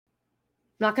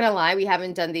Not gonna lie, we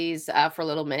haven't done these for a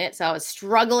little minute, so I was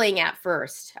struggling at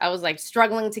first. I was like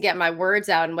struggling to get my words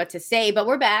out and what to say, but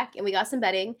we're back and we got some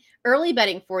early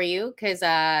betting for you because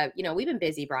we've been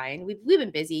busy, Brian. We've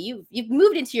been busy. You've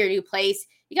moved into your new place.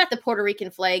 You got the Puerto Rican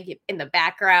flag in the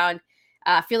background,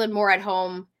 feeling more at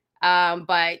home.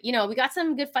 But we got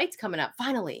some good fights coming up.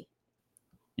 Finally,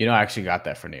 I actually got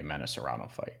that from the Emanuel Serrano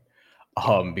fight.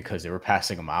 Because they were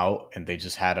passing them out and they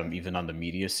just had them even on the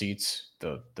media seats,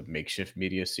 the makeshift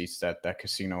media seats that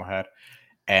casino had.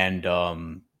 And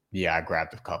I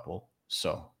grabbed a couple.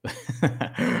 So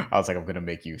I was like, I'm gonna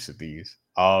make use of these.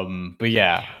 But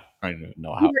yeah, I don't even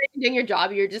know how you were doing your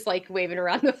job. You're just like waving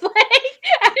around the flag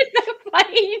at the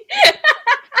fight.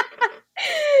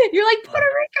 You're like Puerto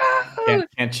Rico.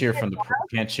 Can't cheer from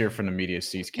the media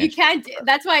seats. You can't.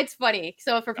 That's why it's funny.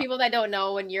 So for people that don't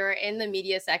know, when you're in the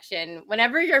media section,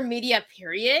 whenever you're media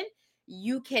period,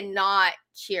 you cannot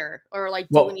cheer or like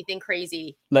do anything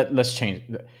crazy. Let's change.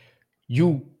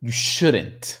 You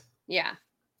shouldn't. Yeah.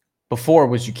 Before it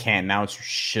was you can, now it's you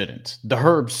shouldn't. The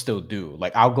Herbs still do.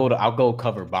 Like I'll go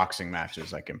cover boxing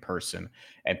matches like in person,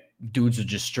 and dudes would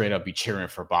just straight up be cheering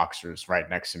for boxers right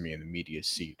next to me in the media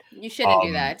seat. You shouldn't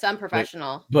do that. It's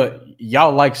unprofessional. But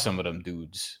y'all like some of them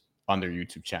dudes on their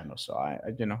YouTube channel, so I'm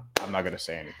not gonna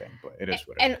say anything, but it is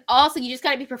what it is. And also, you just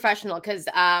gotta be professional because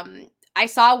I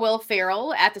saw Will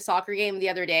Ferrell at the soccer game the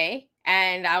other day.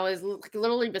 And I was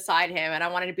literally beside him, and I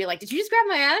wanted to be like, "Did you just grab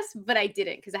my ass?" But I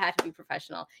didn't because I had to be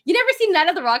professional. You never seen Night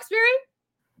of the Roxbury?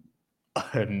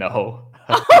 No.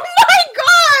 Oh my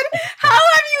god! How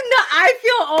have you not? I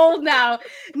feel old now.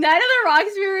 Night of the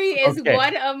Roxbury is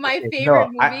one of my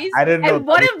favorite movies. I didn't know. And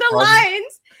one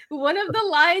of the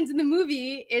lines in the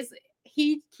movie is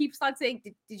he keeps on saying,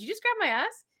 "Did you just grab my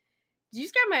ass? Did you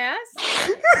just grab my ass?"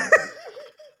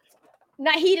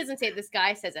 Not he doesn't say it, this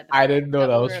guy says it. I didn't know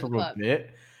that was from a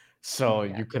bit. So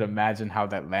you could imagine how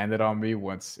that landed on me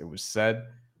once it was said.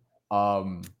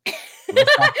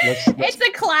 It's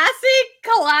a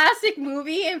classic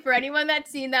movie, and for anyone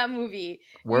that's seen that movie,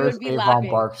 where's Avon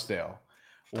Barksdale?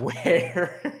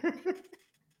 Where?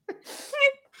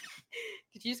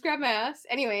 Did you just grab my ass?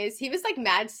 Anyways, he was like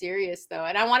mad serious though,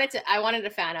 and I wanted to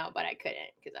fan out, but I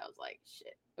couldn't because I was like,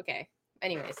 shit. Okay.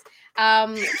 Anyways,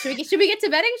 should we get to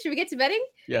betting? Should we get to betting?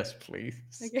 Yes, please.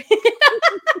 Okay.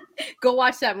 Go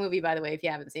watch that movie, by the way, if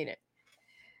you haven't seen it.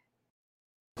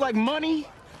 Like money,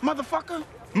 motherfucker.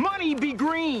 Money be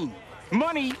green.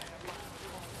 Money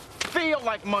feel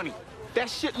like money. That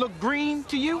shit look green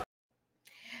to you?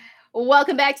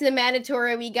 Welcome back to the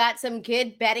Mandatory. We got some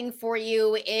good betting for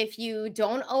you. If you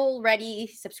don't already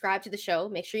subscribe to the show,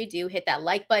 make sure you do. Hit that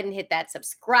like button, hit that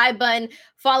subscribe button.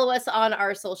 Follow us on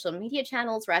our social media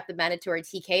channels. We're at the Mandatory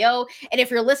TKO. And if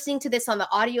you're listening to this on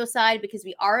the audio side, because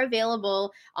we are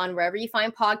available on wherever you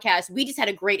find podcasts, we just had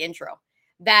a great intro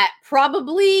that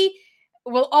probably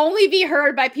will only be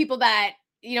heard by people that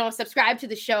subscribe to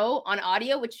the show on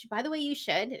audio, which, by the way, you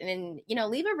should. And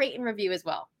leave a rate and review as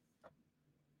well.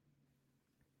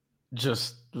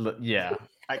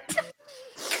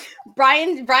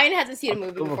 Brian hasn't seen a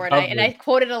movie before, and I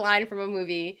quoted a line from a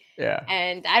movie. Yeah.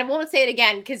 And I won't say it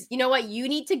again because you know what? You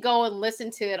need to go and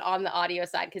listen to it on the audio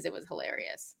side because it was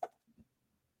hilarious.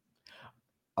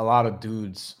 A lot of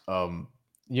dudes,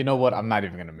 you know what? I'm not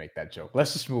even gonna make that joke.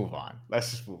 Let's just move on. All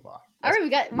right, we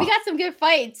got some good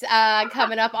fights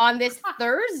coming up on this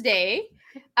Thursday.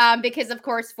 Because of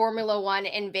course Formula 1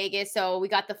 in Vegas, so we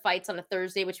got the fights on a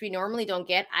Thursday, which we normally don't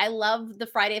get. I love the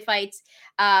Friday fights,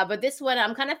 but this one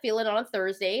I'm kind of feeling on a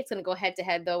Thursday. It's gonna go head to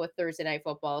head though with Thursday Night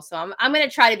Football, so I'm gonna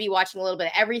try to be watching a little bit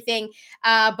of everything.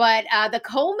 But the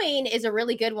co-main is a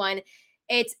really good one.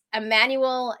 It's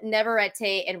Emanuel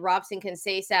Navarrete and Robson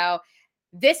Conceicao.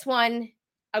 This one,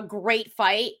 a great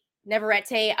fight.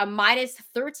 Navarrete a minus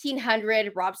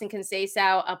 1,300, Robson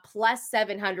Conceicao a plus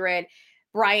 700.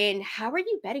 Brian, how are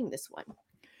you betting this one?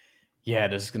 Yeah,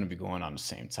 this is going to be going on the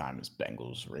same time as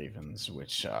Bengals Ravens,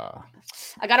 which I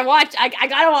gotta watch. I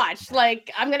gotta watch. Like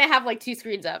I'm gonna have like 2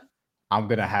 screens up. I'm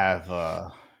gonna have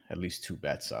at least 2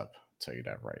 bets up. I'll tell you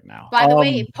that right now. By the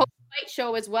way, post-fight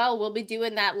show as well. We'll be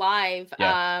doing that live.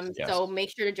 Yes. So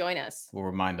make sure to join us. We'll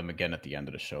remind them again at the end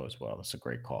of the show as well. That's a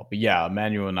great call. But yeah,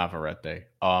 Emanuel Navarrete.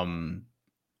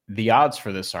 The odds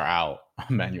for this are out.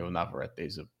 Emanuel Navarrete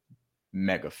is a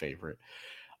mega favorite.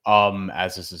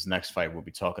 As this is next fight we'll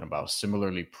be talking about,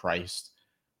 similarly priced,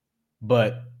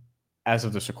 but as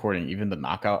of this recording, even the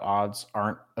knockout odds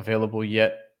aren't available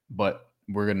yet, but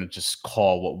we're going to just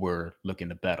call what we're looking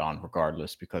to bet on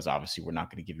regardless, because obviously we're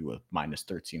not going to give you a minus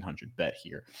 1,300 bet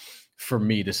here. For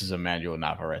me, this is Emanuel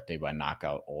Navarrete by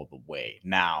knockout all the way.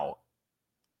 Now,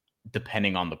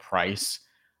 depending on the price,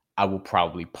 I will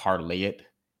probably parlay it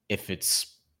if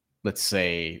it's, let's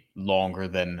say, longer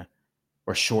than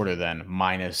or shorter than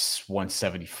minus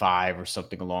 175 or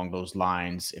something along those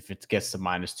lines. If it gets to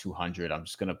minus 200, I'm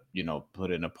just going to, put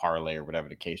in a parlay or whatever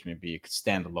the case may be. It could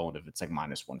stand alone if it's like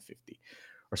minus 150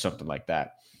 or something like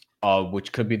that,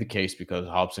 which could be the case because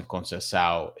Robson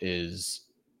Conceicao is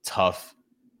tough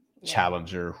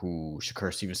challenger who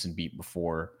Shakur Stevenson beat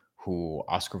before, who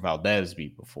Oscar Valdez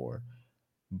beat before,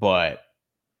 but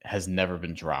has never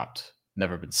been dropped,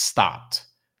 never been stopped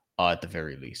at the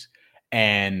very least.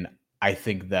 And I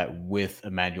think that with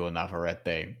Emanuel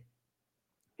Navarrete,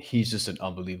 he's just an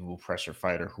unbelievable pressure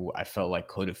fighter who I felt like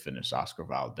could have finished Oscar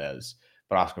Valdez.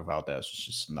 But Oscar Valdez was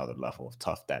just another level of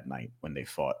tough that night when they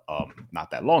fought not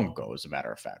that long ago, as a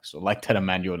matter of fact. So like that,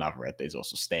 Emanuel Navarrete is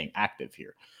also staying active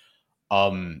here.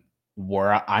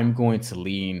 Where I'm going to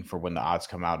lean for when the odds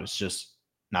come out is just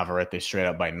Navarrete straight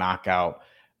up by knockout.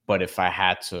 But if I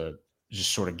had to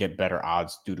just sort of get better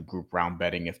odds due to group round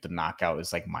betting, if the knockout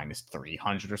is like minus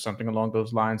 300 or something along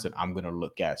those lines, then I'm going to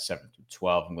look at 7 through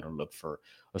 12. I'm going to look for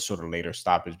a sort of later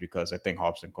stoppage because I think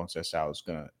Robson Conceicao is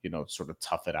going to, sort of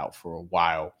tough it out for a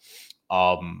while.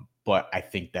 But I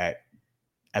think that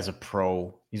as a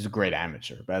pro, he's a great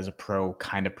amateur, but as a pro,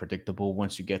 kind of predictable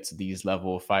once you get to these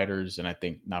level of fighters. And I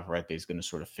think Navarrete is going to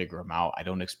sort of figure him out. I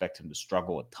don't expect him to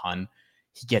struggle a ton.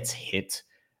 He gets hit,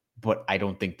 but I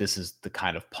don't think this is the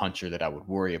kind of puncher that I would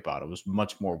worry about. I was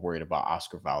much more worried about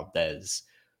Oscar Valdez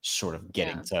sort of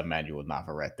getting to Emanuel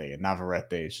Navarrete. And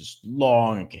Navarrete is just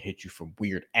long and can hit you from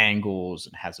weird angles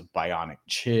and has a bionic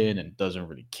chin and doesn't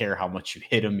really care how much you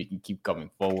hit him. He can keep coming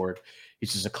forward.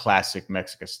 He's just a classic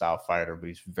Mexican-style fighter, but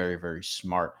he's very, very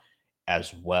smart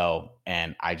as well.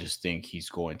 And I just think he's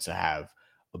going to have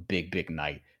a big, big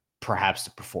night, perhaps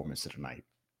the performance of the night.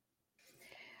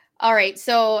 All right.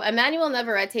 So Emanuel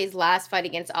Navarrete's last fight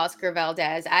against Oscar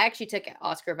Valdez, I actually took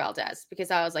Oscar Valdez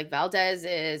because I was like, Valdez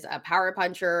is a power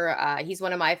puncher. He's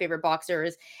one of my favorite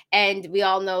boxers. And we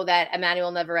all know that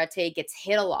Emanuel Navarrete gets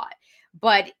hit a lot.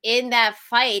 But in that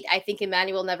fight, I think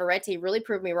Emanuel Navarrete really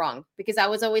proved me wrong because I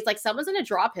was always like, someone's going to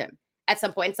drop him at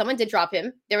some point. And someone did drop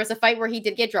him. There was a fight where he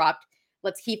did get dropped.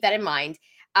 Let's keep that in mind.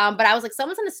 But I was like,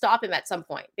 someone's going to stop him at some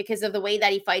point because of the way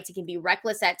that he fights. He can be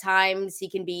reckless at times. He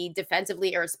can be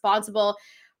defensively irresponsible,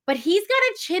 but he's got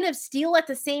a chin of steel at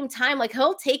the same time. Like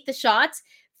he'll take the shots,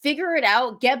 figure it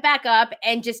out, get back up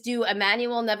and just do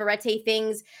Emanuel Navarrete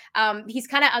things. He's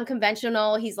kind of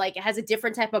unconventional. He's like, has a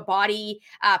different type of body,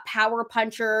 power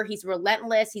puncher. He's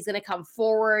relentless. He's going to come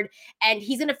forward and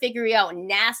he's going to figure it out.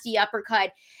 Nasty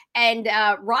uppercut. And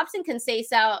Robson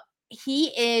Conceicao,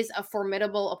 he is a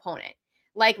formidable opponent.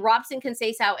 Like Robson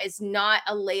Conceicao is not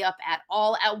a layup at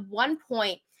all. At one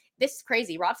point, this is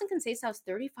crazy. Robson Conceicao is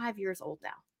 35 years old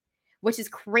now, which is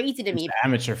crazy to me.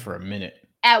 Amateur for a minute.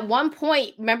 At one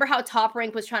point, remember how Top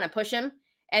Rank was trying to push him?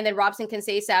 And then Robson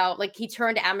Conceicao, like he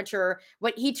turned amateur,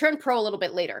 he turned pro a little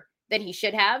bit later than he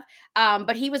should have.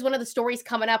 But he was one of the stories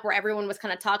coming up where everyone was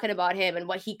kind of talking about him and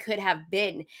what he could have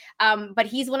been. But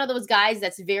he's one of those guys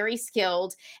that's very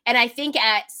skilled. And I think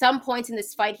at some points in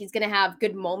this fight, he's going to have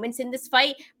good moments in this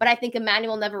fight. But I think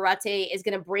Emanuel Navarrete is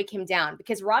going to break him down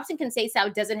because Robson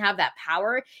Conceicao doesn't have that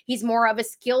power. He's more of a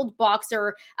skilled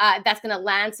boxer that's going to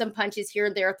land some punches here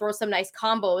and there, throw some nice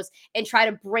combos and try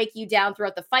to break you down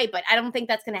throughout the fight. But I don't think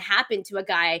that's going to happen to a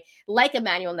guy like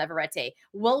Emanuel Navarrete.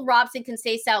 Will Robson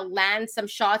Conceicao land some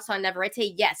shots on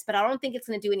Navarrete? Yes, but I don't think it's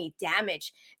going to do any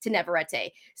damage to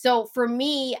Navarrete. So for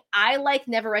me, I like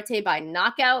Navarrete by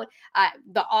knockout.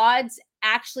 The odds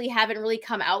actually haven't really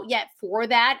come out yet for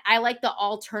that. I like the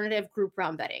alternative group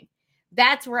round betting.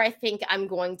 That's where I think I'm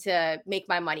going to make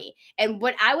my money. And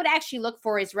what I would actually look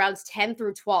for is rounds 10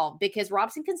 through 12 because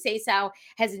Robson Conceicao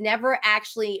has never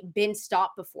actually been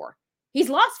stopped before. He's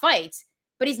lost fights,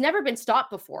 but he's never been stopped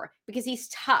before because he's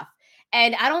tough.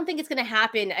 And I don't think it's going to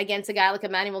happen against a guy like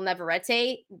Emanuel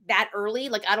Navarrete that early.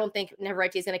 Like, I don't think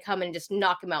Navarrete is going to come and just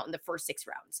knock him out in the first 6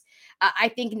 rounds. I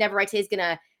think Navarrete is going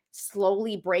to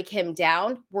slowly break him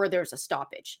down where there's a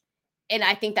stoppage. And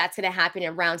I think that's going to happen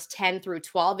in rounds 10 through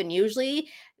 12. And usually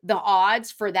the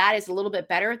odds for that is a little bit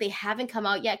better. They haven't come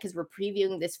out yet because we're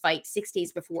previewing this fight 6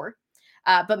 days before.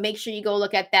 But make sure you go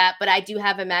look at that. But I do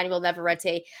have Emanuel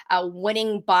Navarrete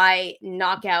winning by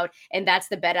knockout, and that's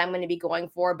the bet I'm going to be going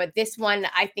for. But this one,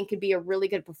 I think, could be a really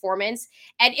good performance.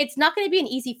 And it's not going to be an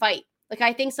easy fight. Like,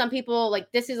 I think some people,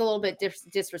 like, this is a little bit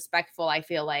disrespectful, I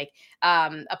feel like,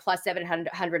 a plus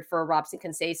 700 for Robson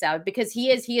Conceicao because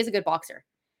he is a good boxer.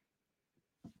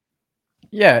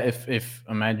 Yeah, if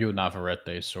Emanuel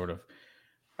Navarrete sort of,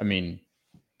 I mean,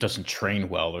 doesn't train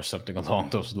well or something along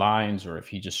those lines, or if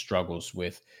he just struggles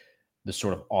with the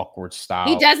sort of awkward style.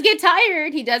 He does get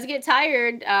tired. He does get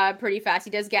tired pretty fast.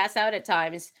 He does gas out at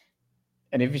times.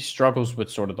 And if he struggles with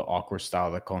sort of the awkward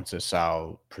style that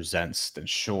Conceicao presents, then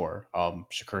sure.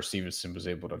 Shakur Stevenson was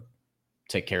able to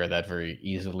take care of that very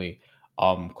easily.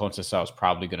 Conceicao is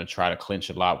probably going to try to clinch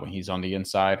a lot when he's on the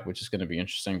inside, which is going to be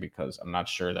interesting because I'm not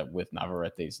sure that with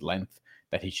Navarrete's length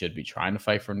that he should be trying to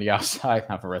fight from the outside.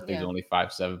 Navarrete's only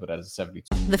 5'7", but has a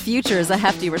 72. The future is a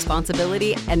hefty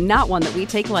responsibility and not one that we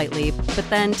take lightly. But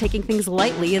then taking things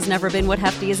lightly has never been what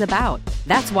Hefty is about.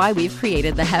 That's why we've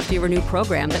created the Hefty Renew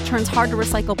program that turns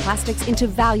hard-to-recycle plastics into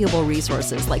valuable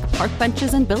resources like park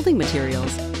benches and building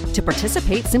materials. To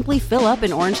participate, simply fill up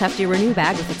an orange Hefty Renew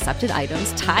bag with accepted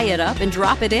items, tie it up, and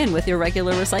drop it in with your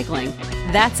regular recycling.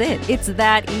 That's it. It's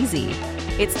that easy.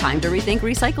 It's time to rethink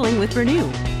recycling with Renew.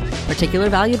 Particular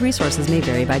valued resources may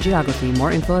vary by geography.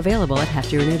 More info available at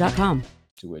heftyrenew.com.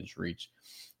 2-inch reach.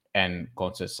 And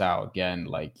Conceicao, again,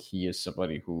 like he is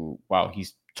somebody who, while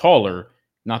he's taller,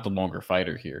 not the longer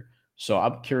fighter here. So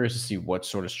I'm curious to see what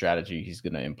sort of strategy he's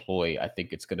going to employ. I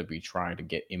think it's going to be trying to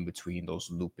get in between those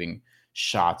looping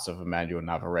shots of Emanuel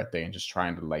Navarrete and just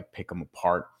trying to like pick him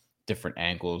apart, different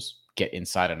angles, get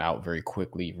inside and out very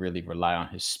quickly, really rely on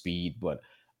his speed. But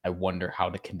I wonder how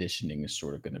the conditioning is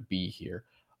sort of going to be here.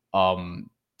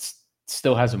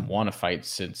 Still hasn't won a fight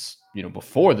since,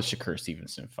 before the Shakur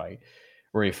Stevenson fight,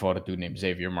 where he fought a dude named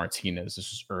Xavier Martinez.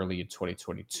 This was early in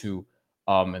 2022.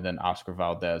 And then Oscar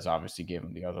Valdez obviously gave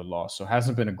him the other loss. So it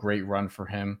hasn't been a great run for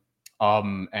him.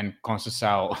 And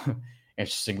Conceicao,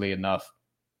 interestingly enough,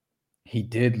 he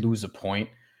did lose a point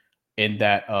in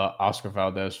that Oscar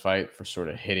Valdez fight for sort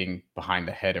of hitting behind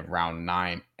the head in round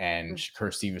 9. And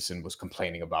Shakur Stevenson was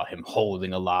complaining about him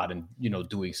holding a lot and,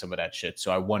 doing some of that shit.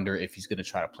 So I wonder if he's going to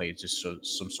try to play just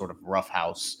some sort of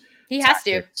roughhouse. He has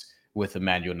to. With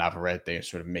Emanuel Navarrete and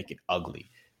sort of make it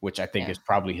ugly, which I think is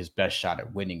probably his best shot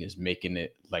at winning, is making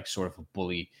it like sort of a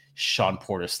bully Sean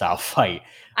Porter style fight.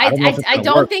 I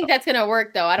don't think that's going to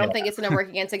work, though. I don't think it's going to work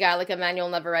against a guy like Emanuel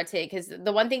Navarrete, because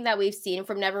the one thing that we've seen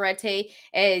from Navarrete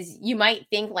is you might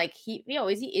think like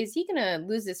is he going to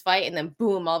lose this fight, and then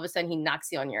boom, all of a sudden he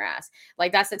knocks you on your ass.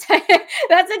 Like that's the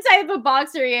type of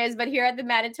boxer he is. But here at the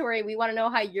Mandatory, we want to know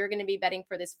how you're going to be betting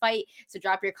for this fight. So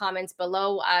drop your comments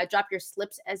below. Drop your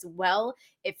slips as well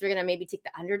if you're going to maybe take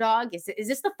the underdog. Is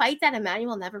this the fight that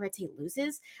Emanuel Navarrete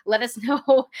loses? Let us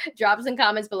know. Drop some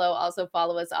comments below. Also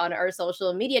follow us on our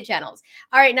social media channels.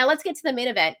 All right, now let's get to the main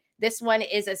event. This one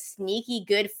is a sneaky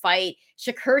good fight.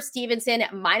 Shakur Stevenson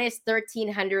minus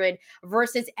 1,300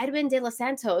 versus Edwin de los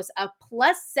Santos, a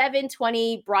plus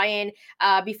 720. Brian,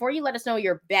 before you let us know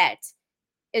your bet,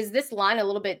 is this line a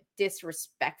little bit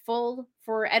disrespectful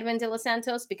for Edwin de los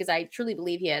Santos? Because I truly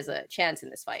believe he has a chance in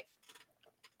this fight.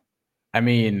 I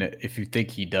mean, if you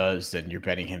think he does, then you're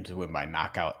betting him to win by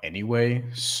knockout anyway.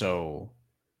 So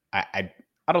I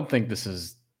don't think this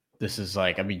is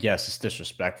like, I mean, yes, it's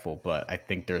disrespectful, but I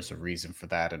think there's a reason for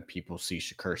that. And people see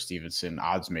Shakur Stevenson,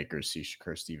 odds makers see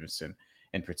Shakur Stevenson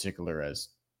in particular as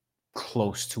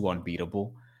close to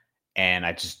unbeatable. And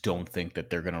I just don't think that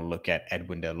they're going to look at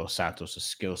Edwin de los Santos'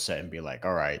 skill set and be like,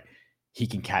 all right, he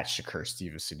can catch Shakur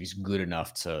Stevenson. He's good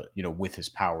enough to, with his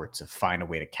power to find a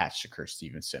way to catch Shakur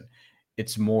Stevenson.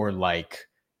 It's more like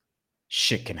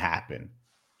shit can happen.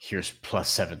 Here's plus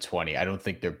 720. I don't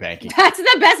think they're banking. That's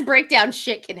the best breakdown.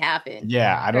 Shit can happen.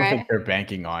 Yeah, I don't think they're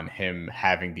banking on him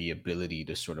having the ability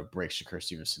to sort of break Shakur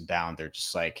Stevenson down. They're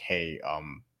just like, hey,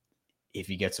 if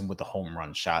he gets him with a home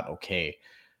run shot, okay.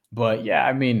 But yeah,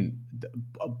 I mean,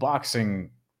 boxing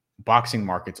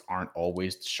markets aren't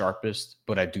always the sharpest,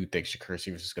 but I do think Shakur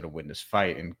Stevenson is going to win this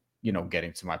fight. And,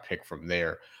 getting to my pick from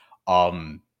there,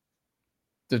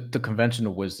 the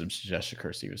conventional wisdom suggests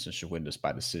Shakur Stevenson should win this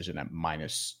by decision at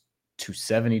minus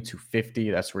 270, 250.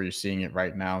 That's where you're seeing it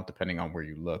right now, depending on where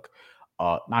you look.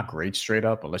 Not great straight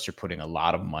up, unless you're putting a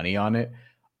lot of money on it.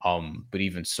 But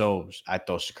even so, I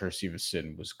thought Shakur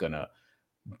Stevenson was going to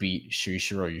beat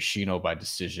Shuichiro Yoshino by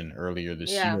decision earlier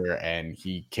this year, and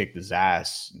he kicked his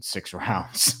ass in 6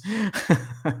 rounds,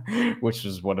 which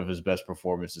was one of his best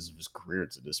performances of his career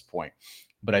to this point.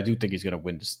 But I do think he's going to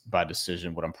win by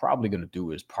decision. What I'm probably going to do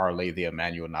is parlay the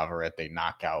Emanuel Navarrete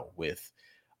knockout with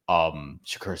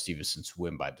Shakur Stevenson's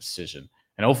win by decision.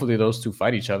 And hopefully those two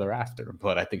fight each other after.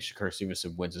 But I think Shakur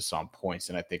Stevenson wins this on points,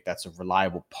 and I think that's a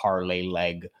reliable parlay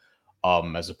leg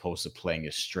as opposed to playing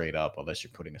it straight up unless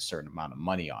you're putting a certain amount of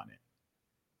money on it.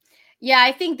 Yeah,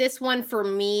 I think this one for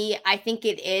me, I think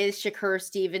it is Shakur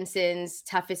Stevenson's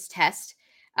toughest test.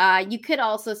 You could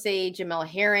also say Jamel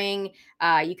Herring.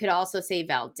 You could also say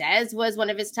Valdez was one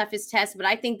of his toughest tests, but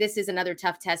I think this is another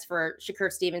tough test for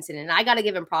Shakur Stevenson, and I got to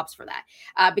give him props for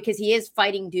that because he is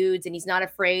fighting dudes and he's not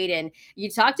afraid. And you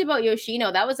talked about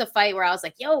Yoshino. That was a fight where I was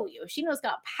like, yo, Yoshino's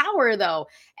got power, though.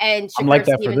 And I'm Shakur like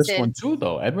that for Stevenson, this one too,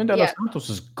 though. Edwin De Yeah. Los Santos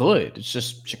is good. It's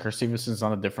just Shakur Stevenson's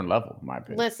on a different level, in my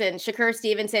opinion. Listen, Shakur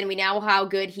Stevenson, we know how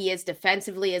good he is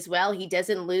defensively as well. He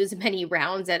doesn't lose many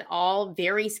rounds at all.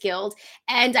 Very skilled.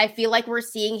 And I feel like we're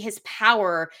seeing his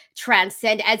power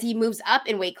transcend as he moves up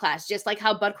in weight class, just like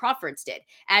how Bud Crawford's did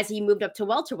as he moved up to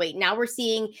welterweight. Now we're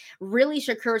seeing really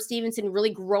Shakur Stevenson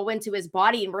really grow into his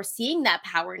body, and we're seeing that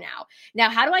power now. Now,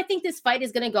 how do I think this fight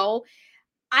is going to go?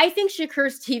 I think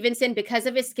Shakur Stevenson, because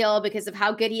of his skill, because of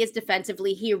how good he is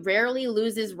defensively, he rarely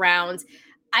loses rounds.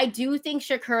 I do think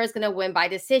Shakur is going to win by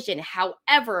decision.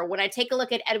 However, when I take a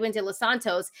look at Edwin De Los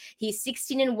Santos, he's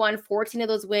 16-1, 14 of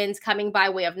those wins coming by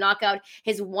way of knockout.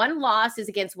 His one loss is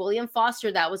against William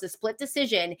Foster. That was a split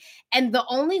decision. And the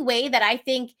only way that I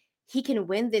think he can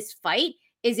win this fight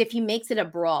is if he makes it a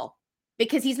brawl,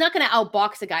 because he's not going to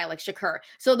outbox a guy like Shakur.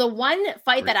 So the one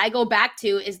fight that I go back to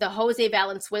is the Jose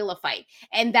Valenzuela fight.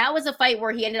 And that was a fight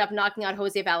where he ended up knocking out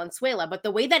Jose Valenzuela. But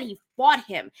the way that he fought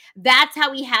him, that's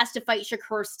how he has to fight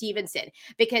Shakur Stevenson,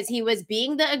 because he was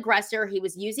being the aggressor. He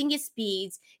was using his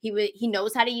speeds. He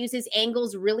knows how to use his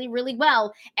angles really, really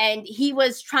well. And he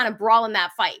was trying to brawl in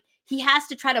that fight. He has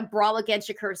to try to brawl against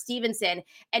Shakur Stevenson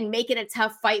and make it a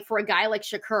tough fight for a guy like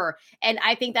Shakur. And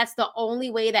I think that's the only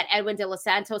way that Edwin De Los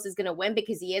Santos is going to win,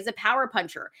 because he is a power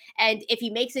puncher. And if he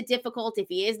makes it difficult, if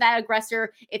he is that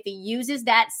aggressor, if he uses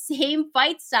that same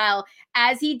fight style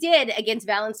as he did against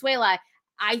Valenzuela,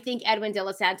 I think Edwin De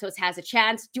Los Santos has a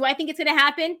chance. Do I think it's going to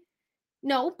happen?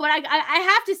 No, but I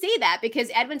have to say that because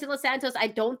Edwin De Los Santos, I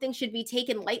don't think should be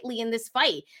taken lightly in this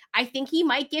fight. I think he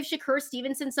might give Shakur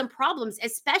Stevenson some problems,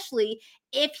 especially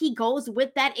if he goes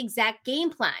with that exact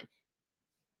game plan.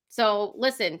 So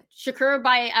listen, Shakur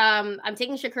I'm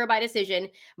taking Shakur by decision,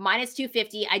 minus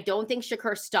 250. I don't think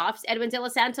Shakur stops Edwin De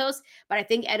Los Santos, but I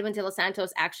think Edwin De Los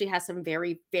Santos actually has some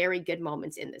very, very good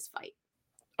moments in this fight.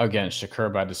 Again,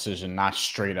 Shakur by decision, not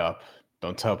straight up.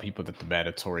 Don't tell people that the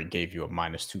mandatory gave you a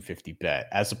minus 250 bet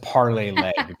as a parlay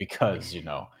leg because, it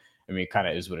kind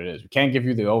of is what it is. We can't give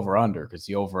you the over-under because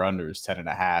the over-under is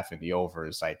 10.5 and the over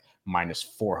is like minus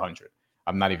 400.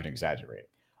 I'm not even exaggerating.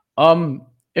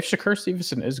 If Shakur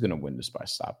Stevenson is going to win this by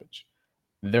stoppage,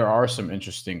 there are some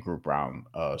interesting group round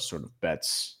sort of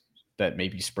bets that may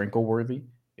be sprinkle worthy.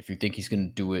 If you think he's going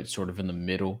to do it sort of in the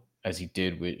middle as he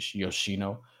did with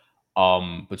Yoshino,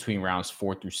 between rounds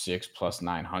 4 through 6 plus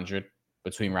 900.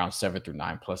 Between rounds 7 through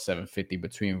 9 plus 750,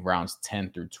 between rounds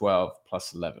 10 through 12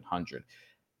 plus 1100.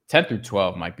 10 through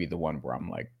 12 might be the one where I'm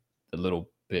like a little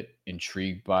bit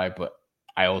intrigued by, but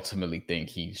I ultimately think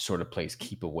he sort of plays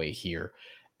keep away here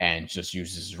and just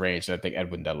uses his range. I think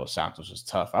Edwin De Los Santos is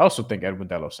tough. I also think Edwin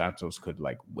De Los Santos could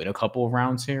like win a couple of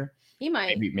rounds here. He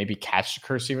might. Maybe catch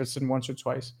Shakur Stevenson once or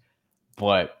twice.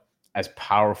 But as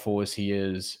powerful as he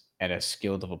is and as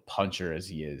skilled of a puncher as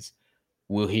he is,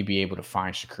 will he be able to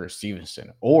find Shakur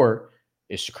Stevenson? Or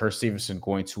is Shakur Stevenson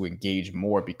going to engage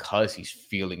more because he's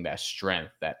feeling that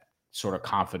strength, that sort of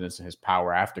confidence in his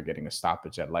power after getting a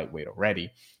stoppage at lightweight already?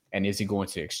 And is he going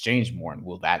to exchange more? And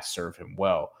will that serve him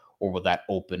well? Or will that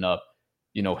open up,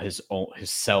 his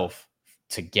self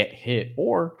to get hit?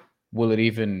 Or will it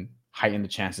even heighten the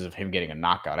chances of him getting a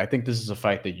knockout? I think this is a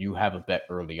fight that you have a bet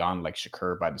early on, like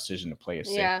Shakur by decision to play it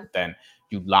safe. Yeah. But then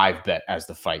you live bet as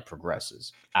the fight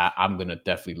progresses. I'm going to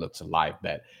definitely look to live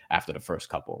bet after the first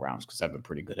couple of rounds because I've been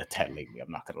pretty good at that lately. I'm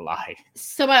not going to lie.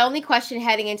 So my only question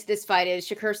heading into this fight is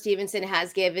Shakur Stevenson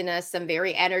has given us some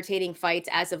very entertaining fights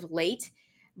as of late,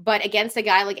 but against a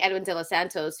guy like Edwin De Los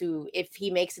Santos, who if he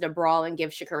makes it a brawl and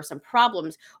gives Shakur some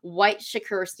problems, what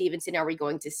Shakur Stevenson are we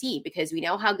going to see? Because we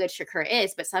know how good Shakur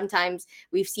is, but sometimes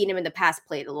we've seen him in the past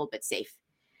play it a little bit safe,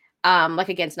 like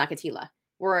against Nakatila,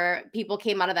 where people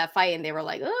came out of that fight and they were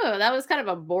like, oh, that was kind of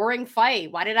a boring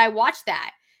fight. Why did I watch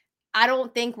that? I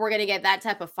don't think we're going to get that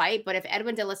type of fight. But if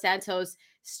Edwin De Los Santos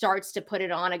starts to put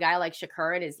it on a guy like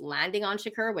Shakur and is landing on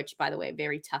Shakur, which, by the way,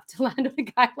 very tough to land on a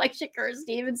guy like Shakur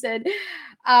Stevenson,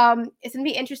 it's going to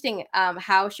be interesting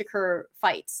how Shakur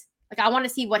fights. Like, I want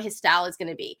to see what his style is going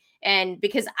to be. And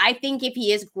because I think if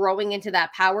he is growing into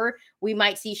that power, we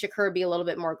might see Shakur be a little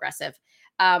bit more aggressive.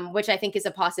 Which I think is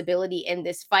a possibility in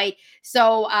this fight.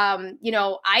 So, I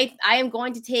am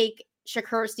going to take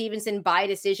Shakur Stevenson by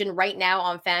decision right now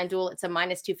on FanDuel. It's a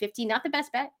minus 250. Not the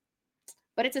best bet,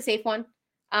 but it's a safe one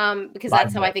because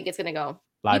that's how I think it's going to go.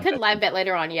 You could live bet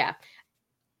later on, yeah.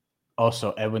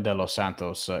 Also, Edwin De Los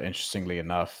Santos, interestingly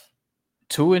enough,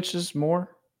 2 inches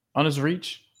more on his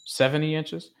reach, 70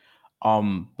 inches.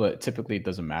 But typically it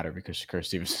doesn't matter because Shakur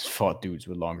Stevenson fought dudes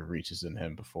with longer reaches than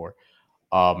him before.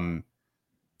 Um,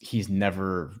 he's not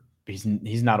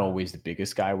always the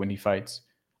biggest guy when he fights.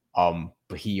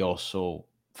 But he also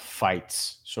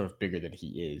fights sort of bigger than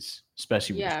he is,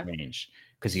 especially with his Yeah. range,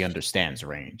 because he understands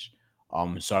range.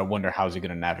 So I wonder how's he going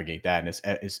to navigate that,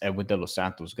 and is Edwin de los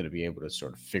Santos going to be able to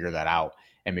sort of figure that out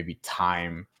and maybe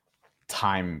time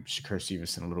Shakur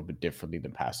Stevenson a little bit differently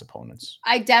than past opponents?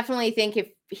 I definitely think if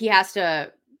he has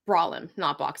to brawl him,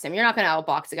 not box him, you're not going to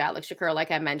outbox a guy like Shakur,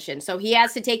 like I mentioned. So he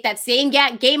has to take that same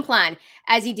game plan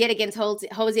as he did against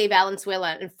Jose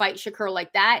Valenzuela and fight Shakur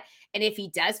like that. And if he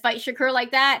does fight Shakur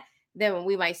like that, then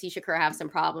we might see Shakur have some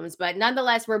problems. But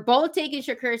nonetheless, we're both taking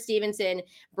Shakur Stevenson.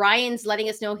 Brian's letting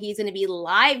us know he's going to be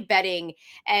live betting.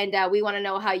 And we want to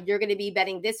know how you're going to be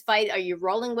betting this fight. Are you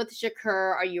rolling with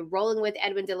Shakur? Are you rolling with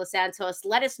Edwin de los Santos?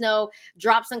 Let us know.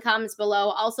 Drop some comments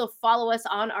below. Also, follow us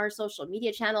on our social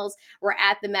media channels. We're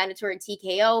at the Mandatory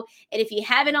TKO. And if you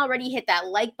haven't already, hit that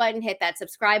like button, hit that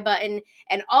subscribe button.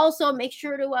 And also make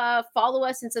sure to follow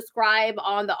us and subscribe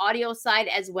on the audio side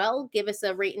as well. Give us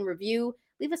a rate and review.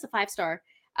 Leave us a 5-star.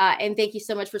 And thank you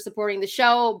so much for supporting the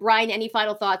show. Brian, any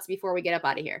final thoughts before we get up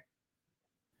out of here?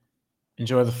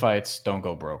 Enjoy the fights. Don't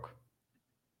go broke.